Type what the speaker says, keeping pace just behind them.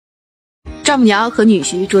丈母娘和女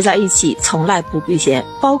婿住在一起，从来不避嫌，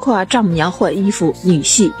包括丈母娘换衣服，女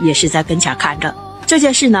婿也是在跟前看着。这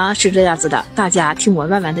件事呢是这样子的，大家听我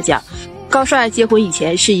慢慢的讲。高帅结婚以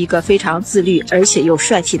前是一个非常自律而且又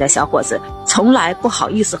帅气的小伙子，从来不好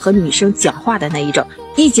意思和女生讲话的那一种，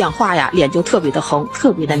一讲话呀脸就特别的红，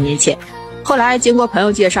特别的腼腆。后来经过朋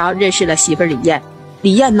友介绍认识了媳妇李艳，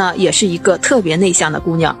李艳呢也是一个特别内向的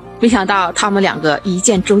姑娘。没想到他们两个一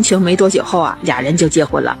见钟情没多久后啊，俩人就结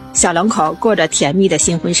婚了，小两口过着甜蜜的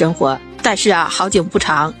新婚生活。但是啊，好景不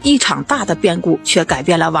长，一场大的变故却改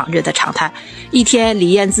变了往日的常态。一天，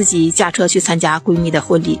李艳自己驾车去参加闺蜜的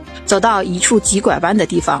婚礼，走到一处急拐弯的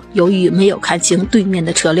地方，由于没有看清对面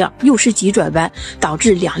的车辆，又是急转弯，导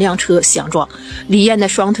致两辆车相撞。李艳的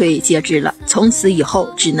双腿截肢了，从此以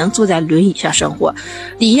后只能坐在轮椅上生活。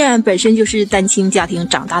李艳本身就是单亲家庭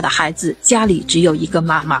长大的孩子，家里只有一个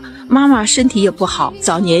妈妈，妈妈身体也不好，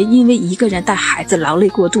早年因为一个人带孩子劳累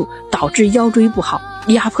过度，导致腰椎不好，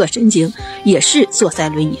压迫神经，也是坐在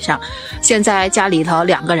轮椅上。现在家里头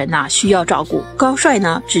两个人呢需要照顾，高帅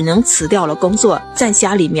呢只能辞掉了工作，在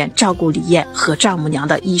家里面照顾李艳和丈母娘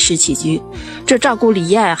的衣食起居。这照顾李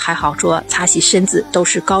艳还好说，擦洗身子都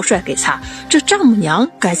是高帅给擦，这丈母娘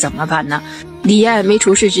该怎么办呢？李艳没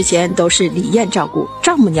出事之前都是李艳照顾，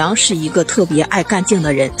丈母娘是一个特别爱干净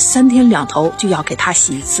的人，3天2头就要给她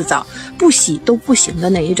洗一次澡，不洗都不行的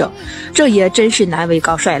那一种。这也真是难为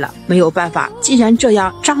高帅了，没有办法，既然这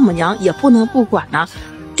样，丈母娘也不能不管呢。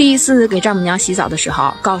第一次给丈母娘洗澡的时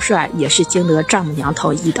候，高帅也是经得丈母娘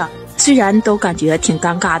同意的，虽然都感觉挺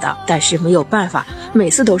尴尬的，但是没有办法，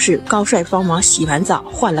每次都是高帅帮忙洗完澡，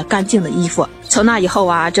换了干净的衣服。从那以后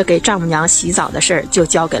啊，这给丈母娘洗澡的事儿就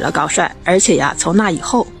交给了高帅，而且呀，从那以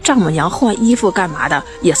后，丈母娘换衣服干嘛的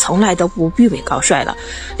也从来都不必为高帅了。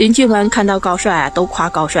邻居们看到高帅啊，都夸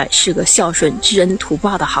高帅是个孝顺、知恩图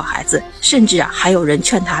报的好孩子，甚至啊，还有人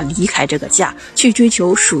劝他离开这个家，去追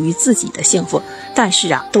求属于自己的幸福，但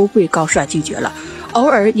是啊，都被高帅拒绝了。偶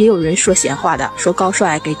尔也有人说闲话的，说高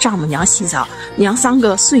帅给丈母娘洗澡，娘3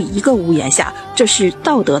个睡一个屋檐下，这是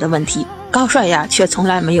道德的问题。高帅呀，却从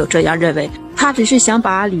来没有这样认为，他只是想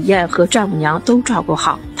把李艳和丈母娘都照顾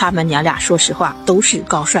好，他们娘俩说实话都是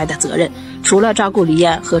高帅的责任。除了照顾李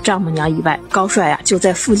艳和丈母娘以外，高帅呀就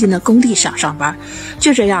在附近的工地上上班。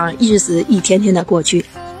就这样日子一天天的过去，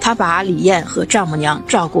他把李艳和丈母娘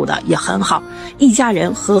照顾的也很好，一家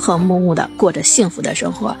人和和睦睦的过着幸福的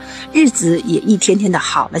生活，日子也一天天的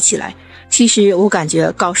好了起来。其实我感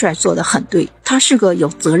觉高帅做得很对，他是个有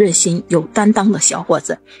责任心、有担当的小伙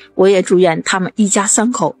子。我也祝愿他们一家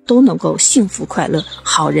3口都能够幸福快乐，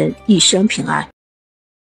好人一生平安。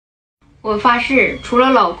我发誓，除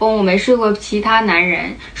了老公，我没睡过其他男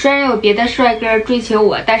人。虽然有别的帅哥追求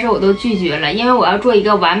我，但是我都拒绝了，因为我要做一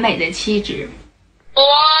个完美的妻子。哇！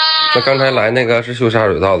那刚才来那个是修下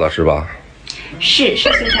水道的是吧？是修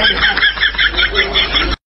下水道。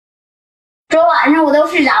昨晚上我都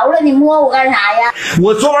睡着了，你摸我干啥呀？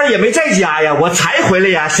我昨晚也没在家呀，我才回来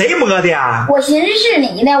呀，谁摸的呀？我寻思是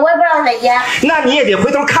你呢，我也不知道谁呀。那你也得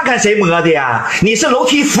回头看看谁摸的呀？你是楼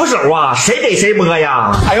梯扶手啊，谁给谁摸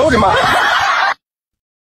呀？哎呦我的妈！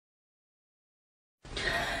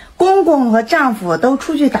公公和丈夫都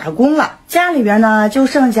出去打工了，家里边呢就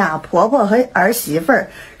剩下婆婆和儿媳妇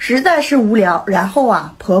儿，实在是无聊。然后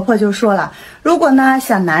啊，婆婆就说了，如果呢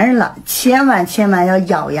想男人了，千万要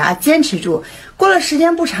咬牙坚持住。过了时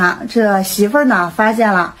间不长，这媳妇儿呢发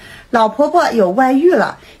现了老婆婆有外遇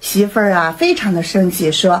了，媳妇儿啊非常的生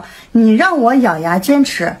气，说你让我咬牙坚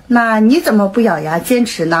持，那你怎么不咬牙坚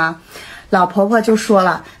持呢？老婆婆就说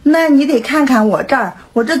了，那你得看看我这儿，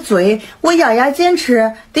我这嘴，我咬牙坚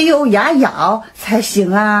持得有牙咬才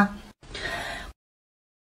行啊。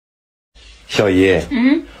小姨，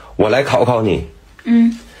我来考考你。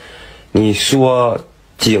你说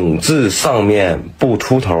井字上面不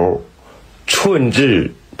出头，寸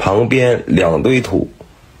字旁边2堆土，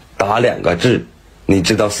打2个字，你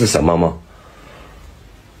知道是什么吗？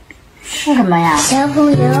是什么呀？小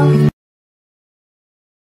朋友。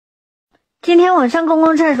今天我上公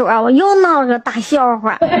共厕所，我又闹了个大笑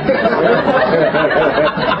话。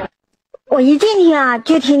我一进去啊，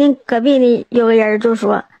就听见隔壁的有个人就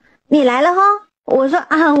说：“你来了哈？”我说：“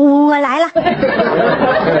啊，我来了。”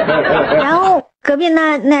然后隔壁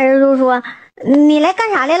那人就说：“你来干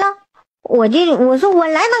啥来了？”我说：“我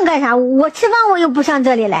来能干啥？我吃饭我又不上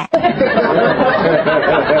这里来。”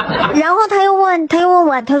然后他又问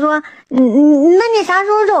我，他说：“那你啥时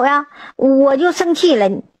候走呀？”我就生气了。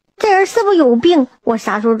这人是不是有病？我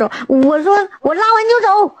啥时候走？我说我拉完就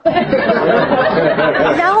走。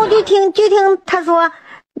然后就听他说，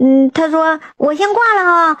他说我先挂了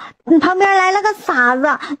啊，旁边来了个傻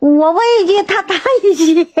子，我问一句他答一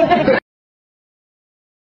句。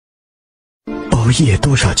夜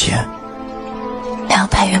多少钱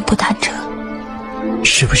？200元不打折。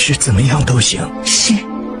是不是怎么样都行？是。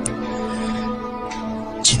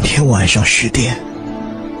今天晚上10点，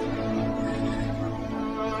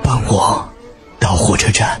帮我到火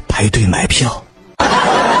车站排队买票。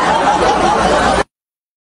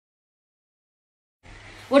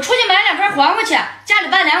我出去买2根黄瓜去，家里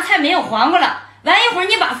拌凉菜没有黄瓜了。完一会儿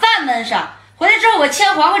你把饭焖上，回来之后我切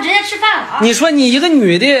黄瓜直接吃饭了啊！你说你一个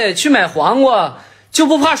女的去买黄瓜，就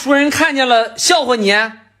不怕熟人看见了笑话你？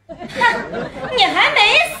哼，你还没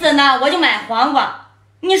死呢，我就买黄瓜，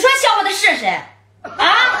你说笑话的是谁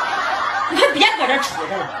啊？你快别搁这杵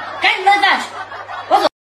着了，赶紧焖饭去，我走。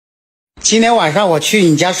今天晚上我去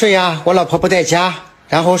你家睡啊，我老婆不在家，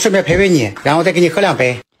然后顺便陪陪你，然后再给你喝2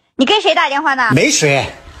杯。你跟谁打电话呢？没谁。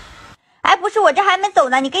哎，不是，我这还没走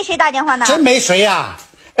呢，你跟谁打电话呢？真没谁呀！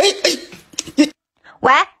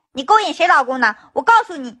喂，你勾引谁老公呢？我告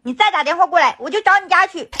诉你，你再打电话过来，我就找你家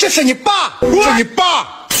去。这是你爸，是你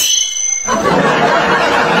爸。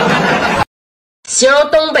形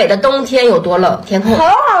容东北的冬天有多冷？天空好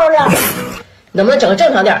冷。能不能整个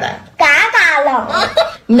正常点的？嘎嘎冷。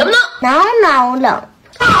你能不能？挠冷。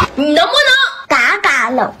你能不能？嘎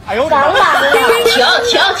嘎冷。哎呦，嘎嘎冷。停！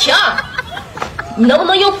你能不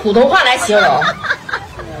能用普通话来形容？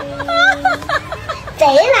贼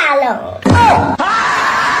拉冷。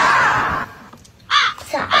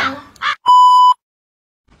咋了？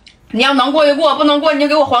你要能过就过，不能过你就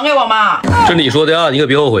给我还给我妈。这你说的啊，你可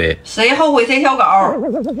别后悔。谁后悔谁挑狗。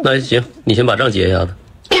那行，你先把账结一下子。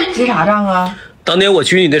结啥账啊？当年我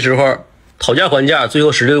娶你的时候，讨价还价，最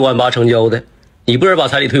后16万8成交的，你不是把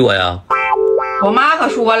彩礼退我呀？我妈可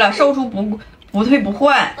说了，售出不退不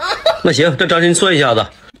换。那行，这张先算一下子。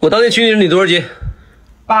我当年娶你多少斤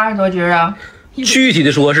？80多斤啊。具体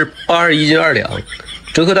的说是81斤2两，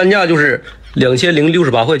折合单价就是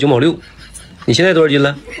2068块9毛6。你现在多少斤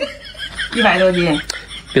了？100多斤。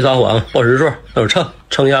别撒谎，报实数，那会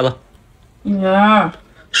称一下子。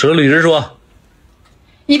舌捋直说。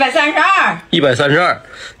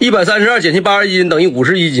132减去81斤等于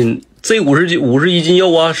51斤，这51斤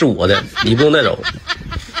肉啊是我的，你不用带走。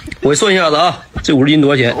我算一下子啊，这50斤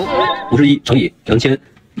多少钱？51乘以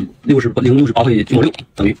2068块9毛6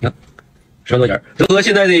等于你看10万多钱，折合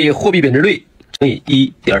现在的货币贬值率乘以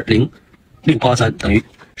1.0683等于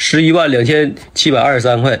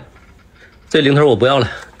112723块。这零头我不要了，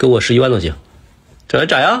给我11万都行。这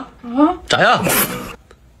咋样？咋样？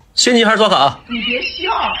现金还是刷卡？你别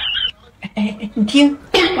笑。哎，你听，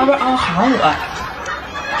外边喊我。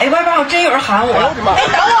哎，外边真有人喊我。哎，等我，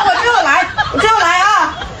我这就来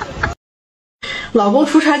啊！老公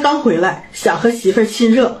出差刚回来，想和媳妇儿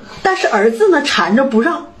亲热，但是儿子呢缠着不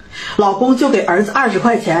让，老公就给儿子20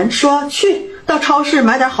块钱，说去到超市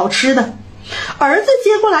买点好吃的。儿子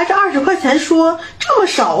接过来这20块钱，说这么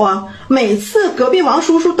少啊，每次隔壁王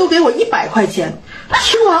叔叔都给我100块钱。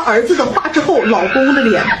听完儿子的话之后，老公的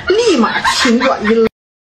脸立马青转阴了。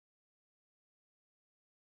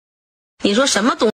你说什么东西？